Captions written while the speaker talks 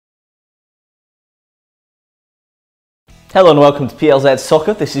Hello and welcome to PLZ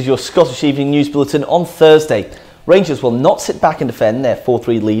Soccer. This is your Scottish Evening News Bulletin on Thursday. Rangers will not sit back and defend their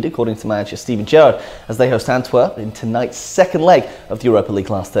 4-3 lead, according to manager Steven Gerrard, as they host Antwerp in tonight's second leg of the Europa League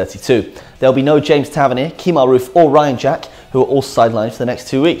Last 32. There'll be no James Tavernier, Kemal Roof or Ryan Jack, who are all sidelined for the next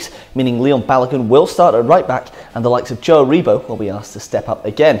 2 weeks, meaning Leon Balogun will start at right back and the likes of Joe Aribo will be asked to step up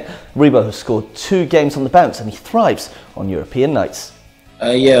again. Aribo has scored 2 games on the bounce and he thrives on European nights.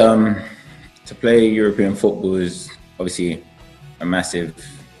 To play European football is obviously a massive,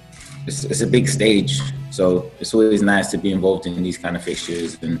 it's a big stage, so it's always nice to be involved in these kind of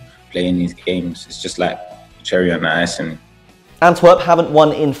fixtures and playing these games. It's just like cherry on the icing. Antwerp haven't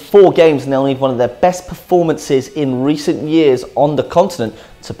won in 4 games and they'll need one of their best performances in recent years on the continent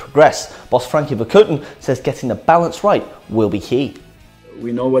to progress. Boss Frankie Verkoeten says getting the balance right will be key.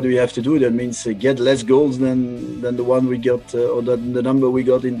 We know what we have to do. That means get less goals than the one we got, or the number we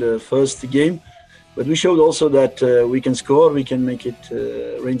got in the first game. But we showed also that we can score, we can make it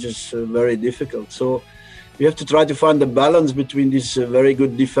Rangers very difficult. So we have to try to find the balance between this very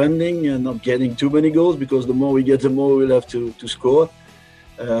good defending and not getting too many goals, because the more we get, the more we'll have to score.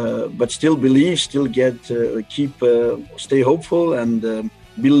 But still believe, still stay hopeful and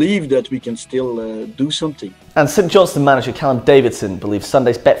believe that we can still do something. And St Johnstone manager Callum Davidson believes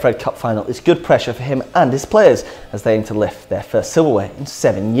Sunday's Betfred Cup final is good pressure for him and his players as they aim to lift their first silverware in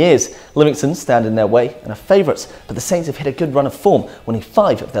 7 years. Livingston stand in their way and are favourites, but the Saints have hit a good run of form, winning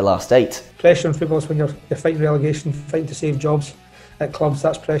 5 of their last 8. Pressure in football is when you're fighting relegation, fighting to save jobs at clubs.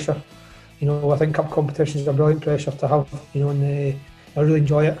 That's pressure. I think cup competitions are brilliant pressure to have. And I really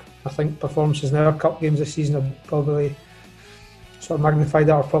enjoy it. I think performances in our cup games this season are probably sort of magnified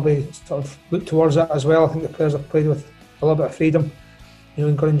that, or probably sort of look towards that as well. I think the players have played with a little bit of freedom,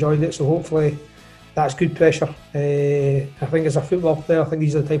 and got enjoyed it. So hopefully that's good pressure. I think as a football player, I think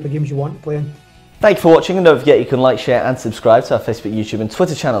these are the type of games you want to play in. Thank you for watching, and don't forget you can like, share and subscribe to our Facebook, YouTube and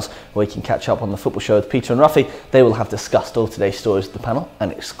Twitter channels, where you can catch up on the football show with Peter and Ruffy. They will have discussed all today's stories with the panel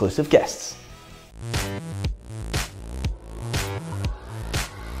and exclusive guests.